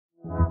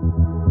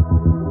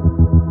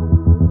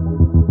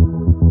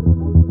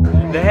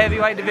the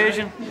heavyweight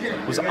division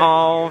was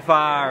on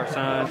fire,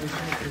 son.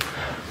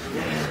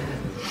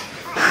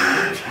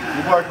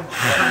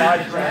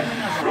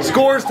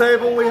 Scores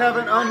table, we have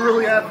an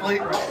unruly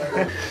athlete.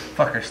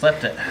 Fucker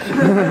slept it.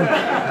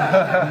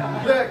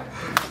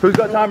 Who's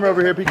got timer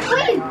over here, Pete?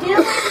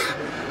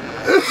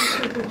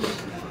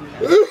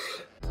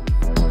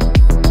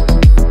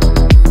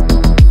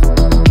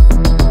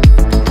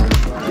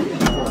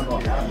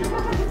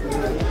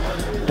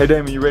 Hey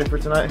Damon, you ready for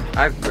tonight?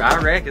 I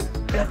reckon.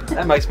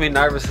 That makes me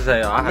nervous as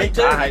hell. I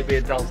hate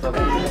being told stuff. We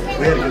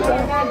had a good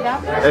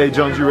time. Hey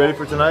Jones, you ready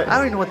for tonight? I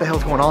don't even know what the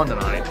hell's going on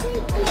tonight.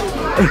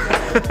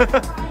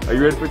 Are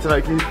you ready for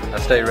tonight, Keith? I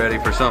stay ready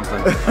for something.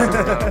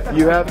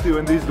 You have to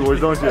in these doors,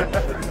 don't you?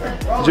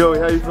 Joey,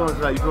 how you feeling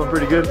tonight? You feeling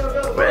pretty good?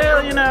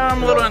 Well, you know,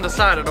 I'm a little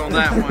undecided on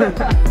that one.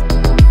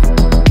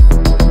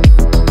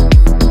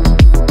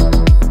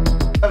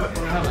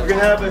 We're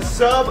gonna have a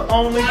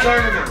sub-only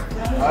tournament,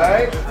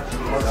 alright?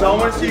 So I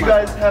want to see you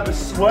guys have a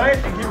sweat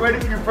and get ready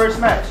for your first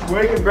match.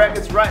 We're making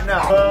brackets right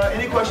now.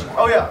 Any questions?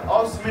 Oh yeah,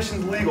 all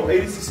submissions legal,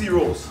 ADCC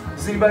rules.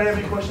 Does anybody have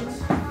any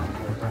questions?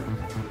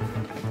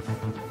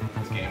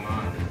 It's game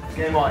on.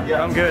 Game on,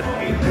 yeah. I'm good.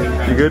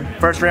 You good?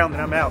 First round, then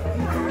I'm out.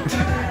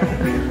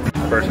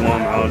 First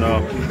one, I don't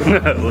know.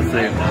 We'll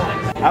see.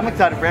 I'm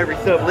excited for every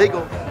sub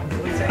legal.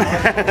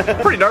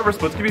 Pretty nervous,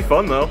 but it's gonna be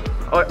fun though.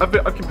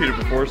 I've competed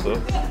before, so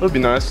it'll be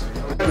nice.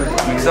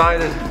 I'm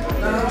excited.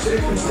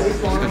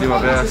 Just gonna do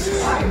my best.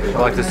 I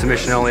like the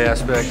submission only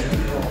aspect.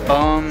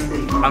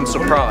 I'm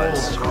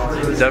surprised.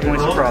 Definitely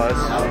surprised.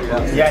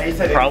 Yeah, he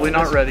said Probably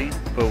not ready,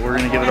 but we're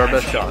gonna give it our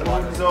best shot.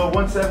 So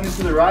 170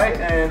 to the right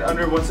and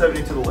under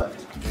 170 to the left.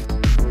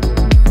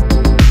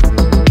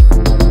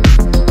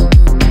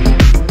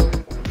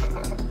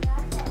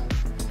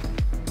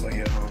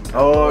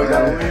 Oh,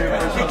 yeah.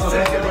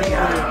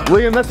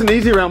 William, that's an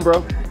easy round,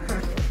 bro.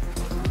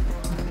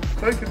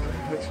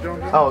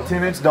 Oh,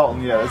 10-inch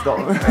Dalton, yeah, that's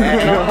Dalton.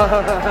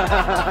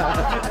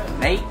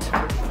 Nate.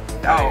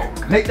 Oh.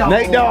 Nate Dalton.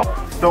 Nate Dalton.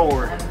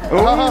 Thor.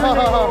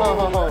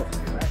 Oh.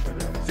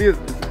 See you.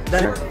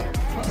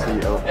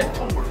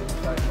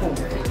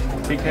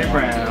 PK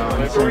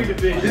Brown.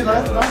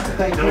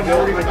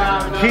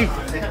 Keith.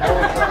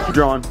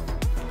 Drawn.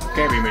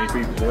 Can't be many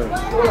people.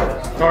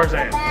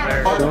 Tarzan.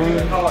 There.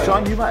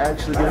 Sean, you might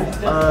actually get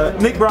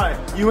it. Nick Bryant,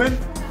 you in?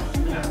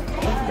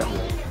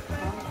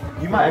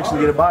 You might actually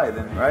get a bye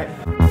then, right?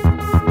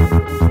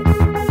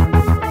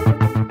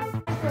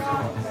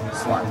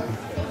 Slime.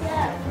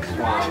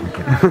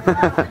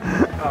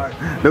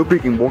 No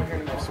peeking, boy.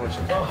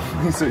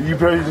 So you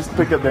probably just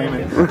pick up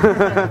Damon.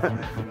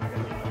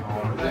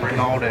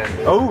 Ronaldo.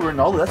 Oh,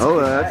 Ronaldo.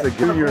 That's a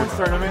good year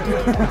tournament.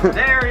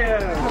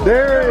 Darius.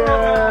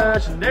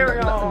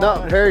 Darius.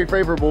 Not very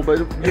favorable, but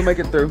you'll make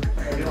it through.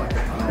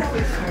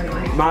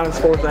 Minus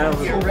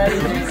 4,000.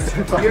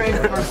 You're in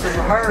for some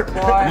hurt,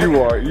 boy.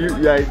 You are.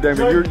 Yeah,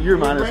 Damon. You're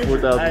minus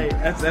 4,000. Hey,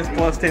 that's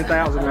plus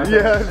 10,000. Right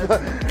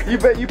Yeah, you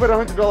bet you put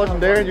 $100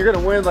 on Darren, you're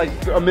gonna win like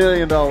 $1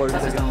 million. Drawing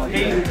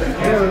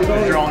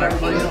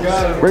everybody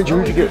else. Ranger,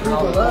 who'd you get?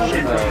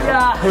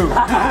 Who?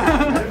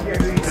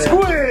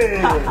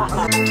 Squid!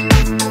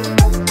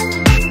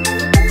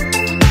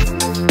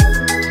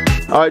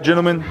 Alright,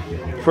 gentlemen,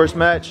 first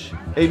match,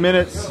 8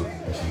 minutes,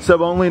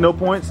 sub only, no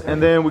points,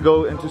 and then we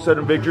go into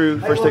sudden victory,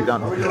 first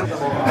takedown.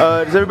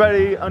 Does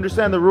everybody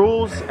understand the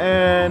rules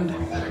and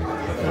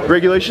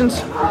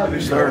regulations?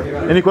 Sure.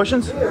 Any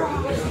questions?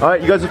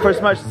 Alright, you guys, the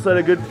first match, set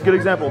a good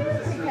example.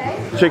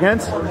 Shake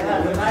hands.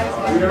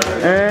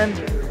 And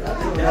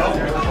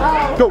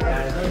go.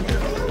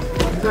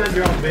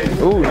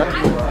 Ooh, that's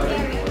cool.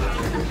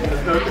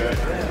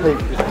 Hey.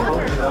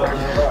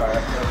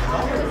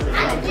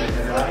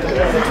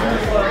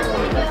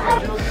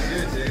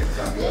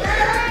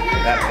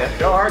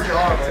 Go hard, your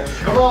arms.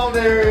 Come on,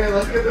 Darian.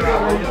 Let's get this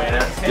over.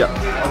 Yeah.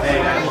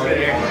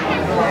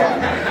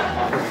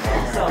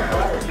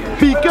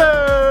 Pika!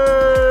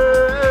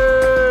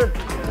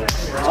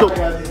 Let's go.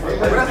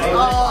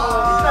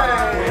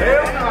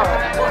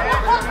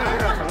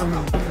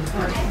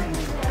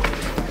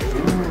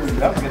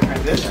 That was a good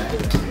transition.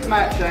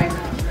 Match, Shane.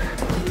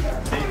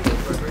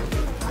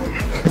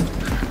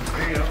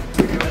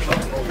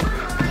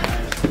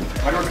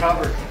 I'm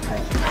recovered.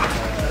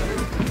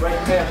 Bring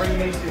your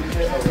knees to the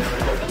chest.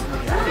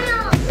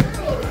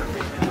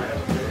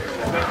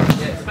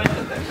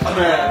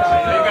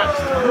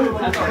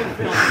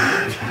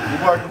 You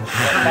work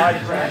body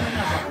crack.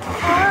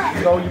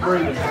 So you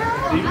breathing.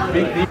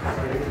 Deep.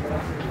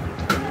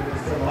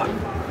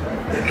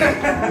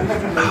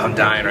 I'm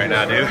dying right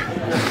now, dude.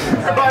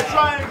 Everybody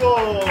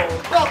triangle!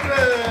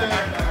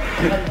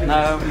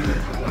 No.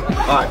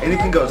 Alright,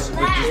 anything goes.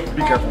 Just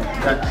be careful.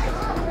 Okay.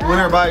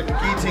 Winner by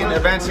guillotine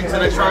advancing to the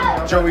next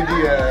round, Joey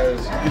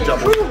Diaz. Good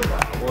job.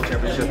 World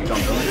Championship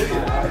jump.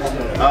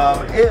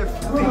 If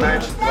the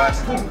match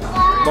lasts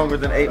longer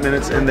than 8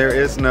 minutes and there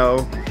is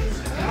no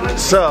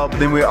sub,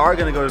 then we are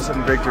going to go to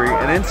sudden victory.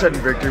 And in sudden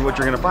victory, what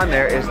you're going to find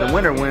there is the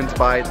winner wins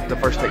by the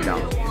first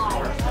takedown.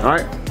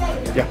 Alright?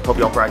 Yeah, hope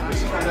y'all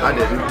practice. I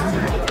didn't.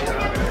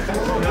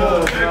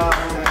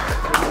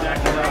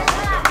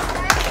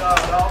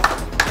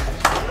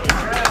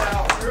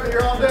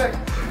 you're on deck.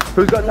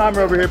 Who's got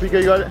timer over here? PK,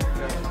 you got it?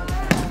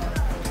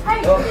 Hey, I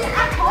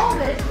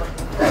called it.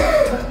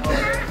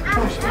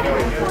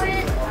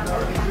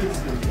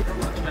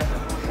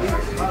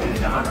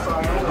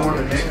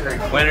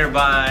 Winner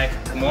by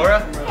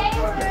Kimura.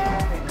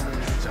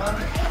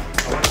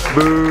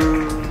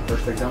 Boo.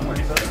 First takedown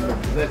wins.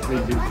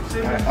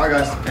 Alright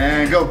guys,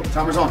 and go.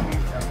 Timer's on.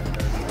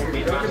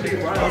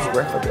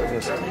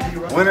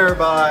 Winner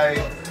by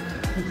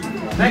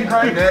neck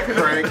crank. Neck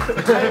crank.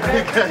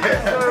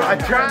 I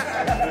tried.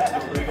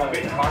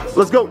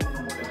 Let's go.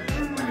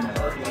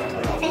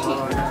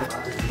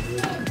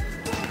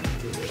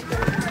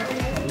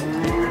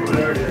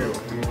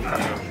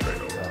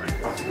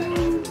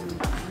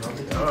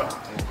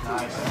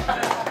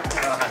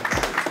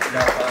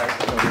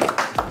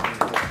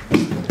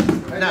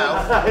 No,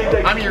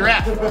 I'm your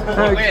ref.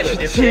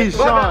 Jeez,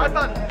 Sean.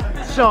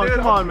 Sean,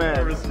 come on,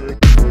 man.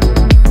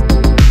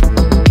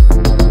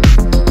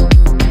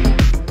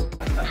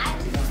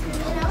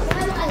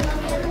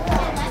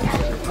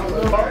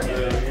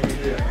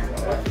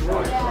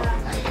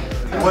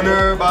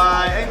 Winner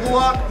by ankle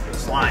lock.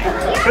 Slime.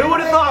 Who would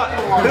have thought?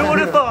 Who would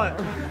have thought?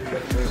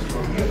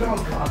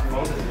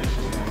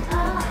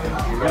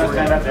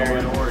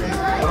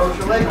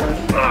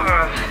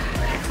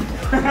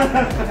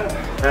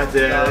 That's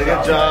it.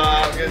 Good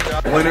job. Good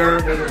job. Winner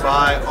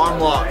by arm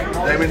lock.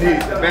 Damon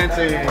Heath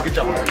advancing. Good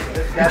job.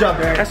 Good job,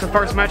 Darren. That's the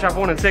first match I've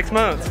won in 6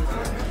 months.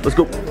 Let's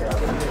go.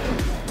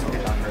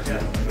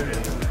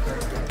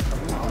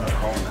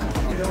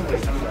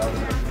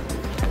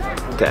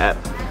 Tap.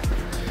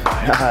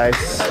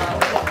 Nice.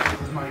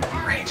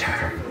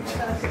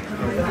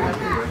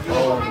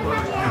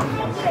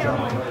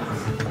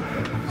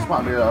 This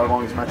might be our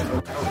longest match.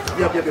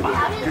 Yep.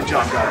 Good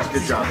job, guys.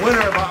 Good job.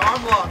 Winner by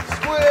arm lock.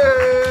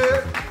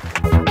 Squid.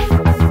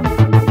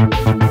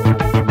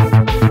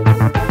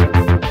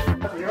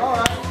 You're all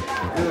right.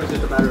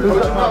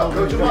 Coach him up.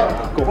 Coach him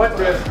up. Go. What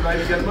this?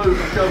 Maybe get moved.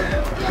 Let's go.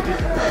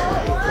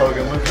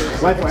 Logan, move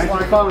this. Wait for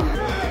answer phone.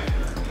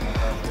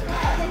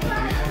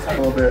 A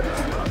little bit.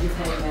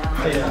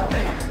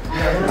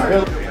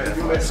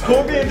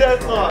 Scorpion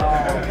deathlock.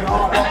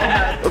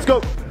 Let's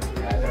go.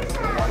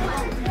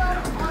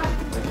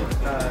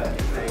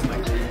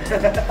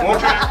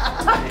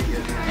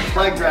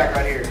 Flag drag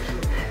right here.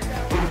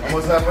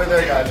 Almost halfway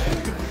there, guys.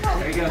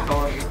 There you go,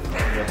 Thor.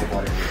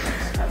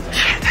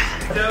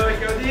 Go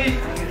deep.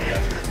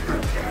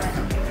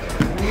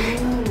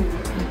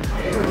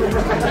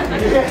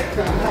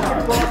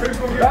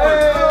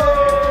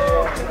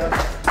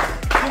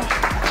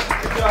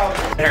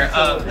 Winner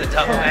of the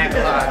double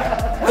ankle lock.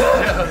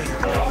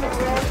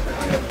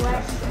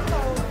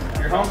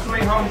 You're home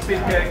sweet home,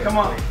 PK. Come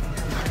on.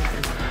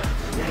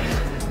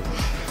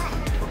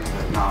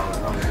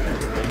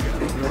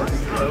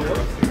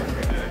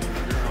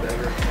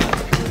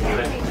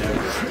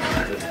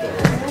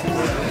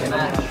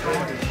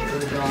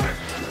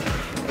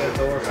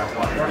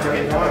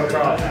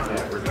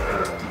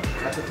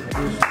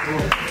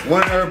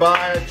 Winner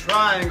by a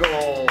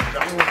triangle. Good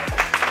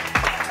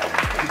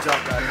job,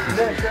 guys.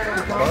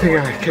 I think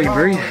I can't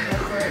breathe.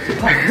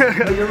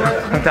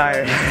 I'm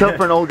tired. It's up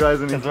for an old guy,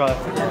 isn't he? That's right.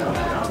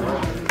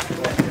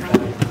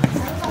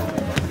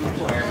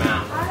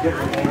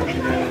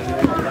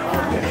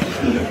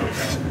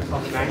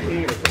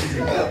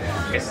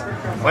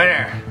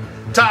 Winner,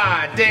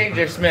 Todd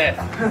Danger Smith.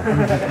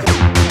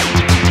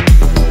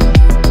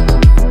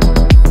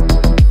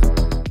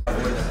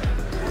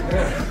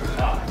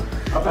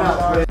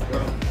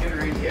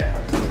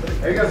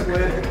 There you go,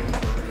 Squid.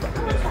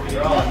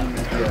 You're on.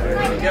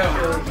 There you go.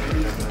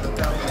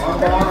 On.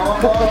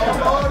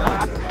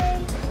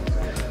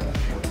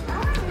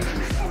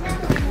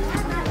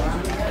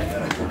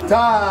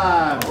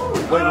 Time.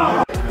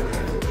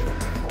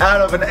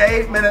 Out of an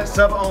 8-minute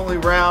sub-only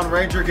round,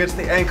 Ranger gets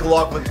the ankle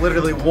lock with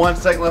literally 1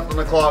 second left on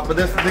the clock. But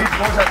these boys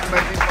have to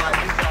make these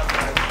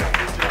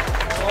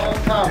fights. Long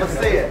time. Let's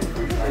see it.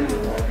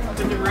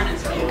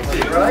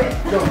 Right?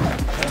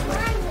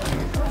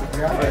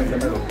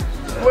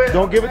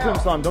 Don't give it to him,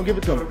 Slime. Don't give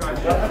it to him.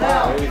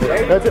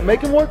 That's it.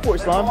 Make him work for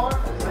it, Slime.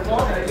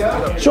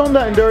 Show him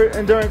that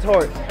endurance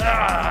heart.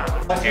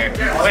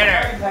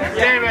 Winner,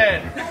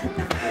 David.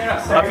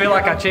 I feel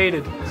like I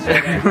cheated.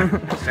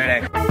 Straight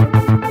X.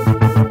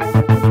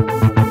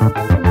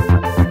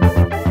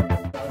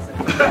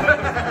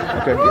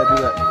 Okay, yeah, do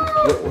that.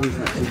 What is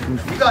this?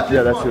 You got this.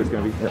 Yeah, that's who it's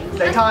gonna be. Yeah.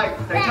 Stay tight.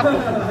 Stay tight.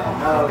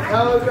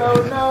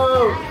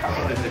 No.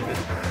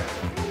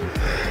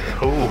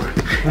 Ooh.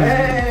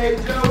 Hey,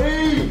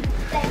 Joey.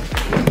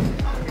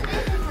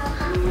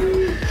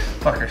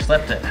 Fucker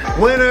slipped it.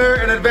 Winner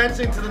and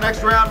advancing to the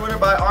next round. Winner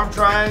by arm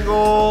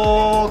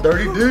triangle.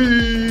 Dirty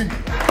D.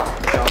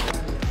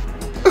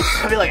 I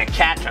feel like a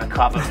cat trying to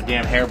cough up a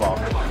damn hairball.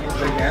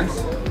 Shake hands.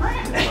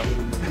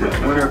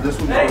 Winner of this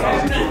one.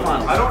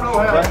 I don't know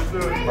how to do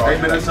it.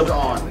 8 minutes of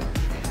on.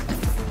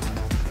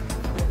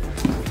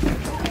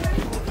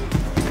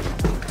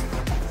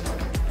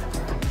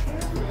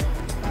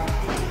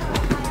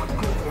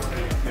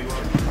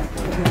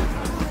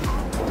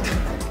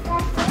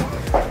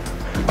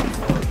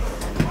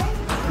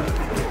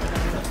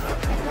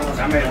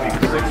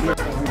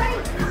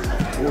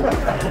 Kill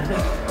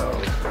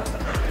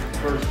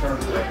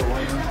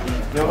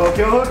hook,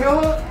 kill hook, kill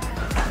hook.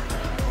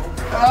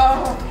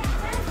 Oh.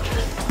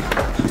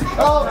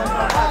 Oh,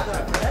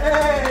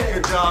 hey,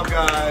 good job,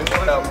 guys.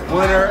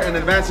 Winner and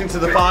advancing to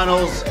the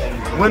finals.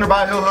 Winner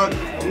by heel hook,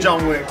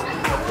 John Wick.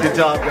 Good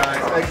job,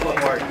 guys.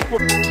 Excellent work.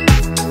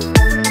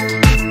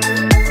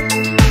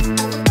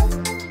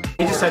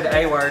 He just said the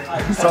A word.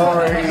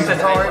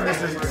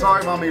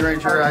 Sorry, Mommy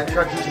Ranger. I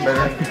tried to teach him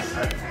better.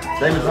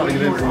 Damon's trying to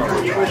get in for me.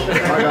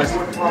 Alright, guys.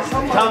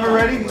 Timer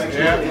ready?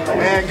 Yeah.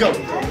 And go.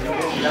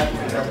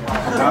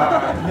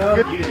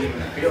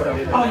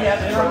 Oh yeah,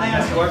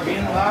 they're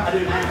scorpion.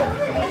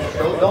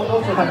 Don't go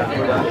for that.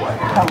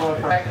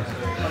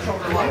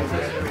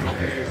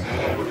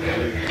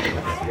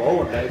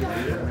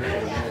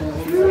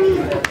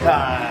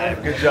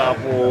 Good job,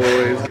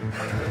 boys.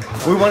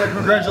 We want to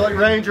congratulate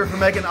Ranger for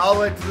making all the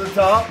way to the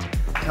top.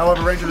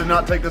 However, Ranger did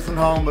not take this one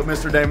home, but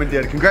Mr. Damon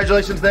did.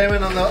 Congratulations,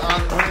 Damon, on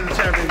winning the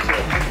championship.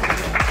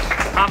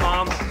 Hi,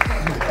 Mom.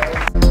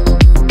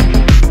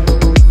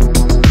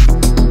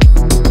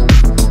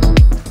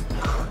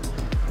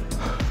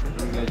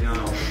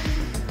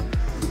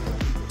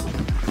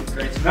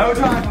 No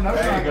time.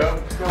 There you go.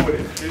 Go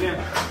with it.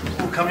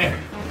 Ooh, come here.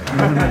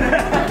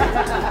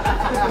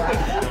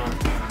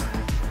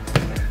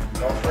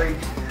 All three.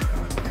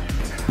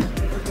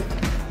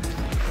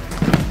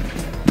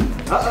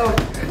 Uh-oh.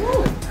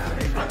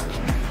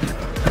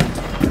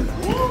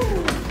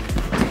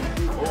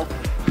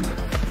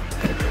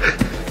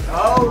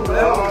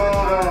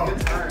 Oh,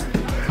 good turn.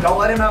 Don't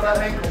let him have that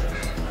ankle.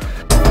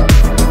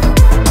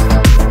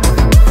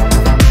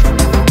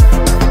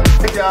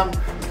 Take down.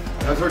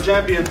 That's our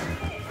champion.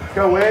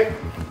 Go, Wick.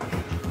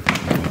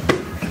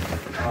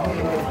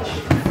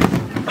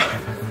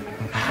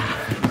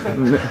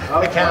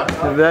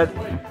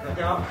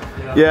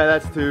 Yeah,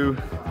 that's two.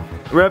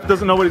 Ref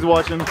doesn't know what he's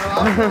watching. I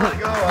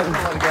just want to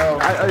let it go.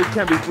 It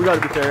can't be. We gotta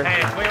be fair.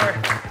 Hey,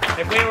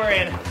 if we were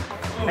in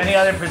any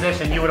other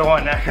position, you would have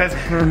won that because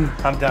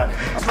I'm done.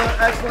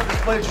 Excellent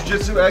display of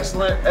jiu-jitsu.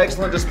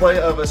 Excellent display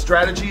of a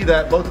strategy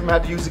that both of them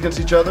had to use against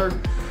each other.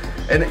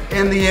 And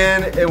in the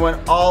end, it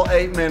went all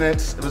 8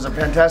 minutes. It was a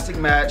fantastic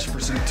match for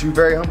two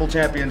very humble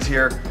champions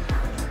here.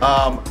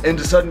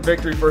 Into sudden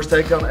victory, first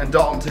takedown, and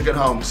Dalton took it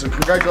home. So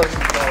congratulations,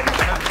 Dalton.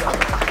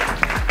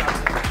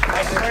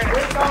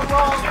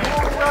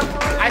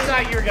 I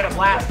thought you were gonna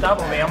blast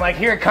double me. I'm like,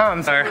 here it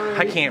comes.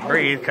 I can't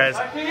breathe because,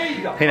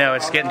 you know,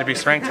 it's getting to be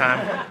springtime.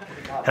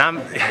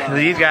 And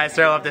these guys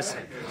throw up this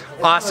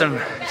awesome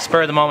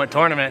spur of the moment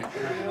tournament,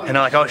 and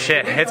they're like, oh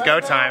shit, it's go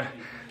time.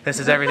 This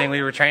is everything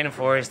we were training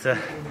for, is to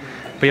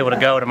be able to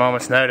go at a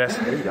moment's notice.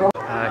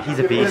 He's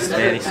a beast,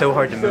 man. He's so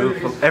hard to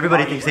move.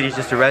 Everybody thinks that he's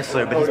just a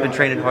wrestler, but he's been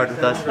training hard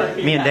with us,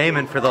 me and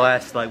Damon, for the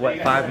last, like, what,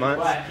 5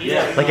 months?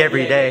 Like,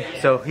 every day.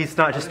 So he's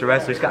not just a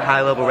wrestler. He's got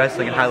high-level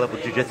wrestling and high-level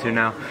jiu-jitsu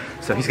now.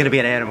 So he's going to be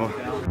an animal.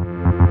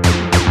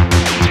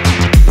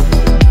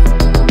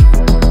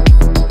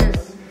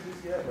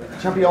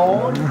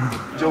 Champion,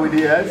 Joey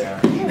Diaz.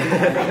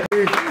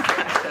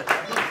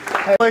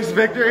 Place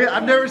victory.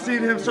 I've never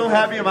seen him so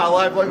happy in my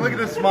life. Like, look at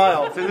this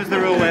smile. So who's the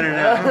real winner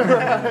now?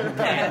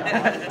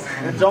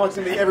 And John's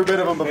gonna be every bit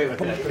of him.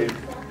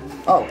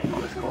 Oh,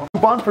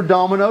 coupon for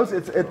Domino's.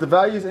 If the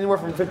value is anywhere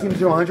from 15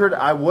 to 100,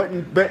 I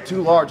wouldn't bet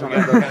too large on it.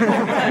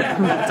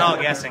 It's all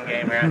guessing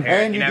game around here.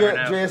 And you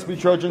get JSB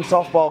Trojan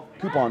softball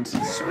coupons.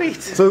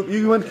 Sweet. So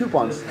you win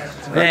coupons.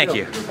 Thank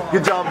you.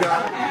 Good job,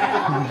 guys.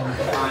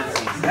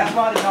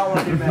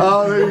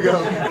 Oh, there you go.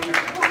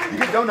 You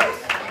get donuts.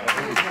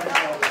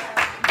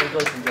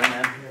 Congratulations,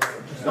 man.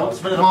 Don't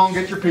spend it long.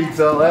 Get your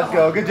pizza. Let's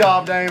go. Good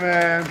job,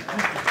 Damon.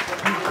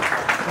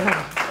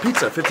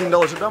 Pizza,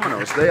 $15 at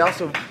Domino's. They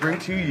also bring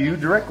to you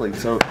directly,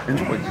 so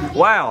enjoy.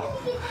 Wow.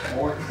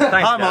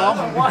 Thanks, Hi, guys.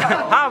 Mom.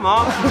 Hi,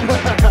 Mom.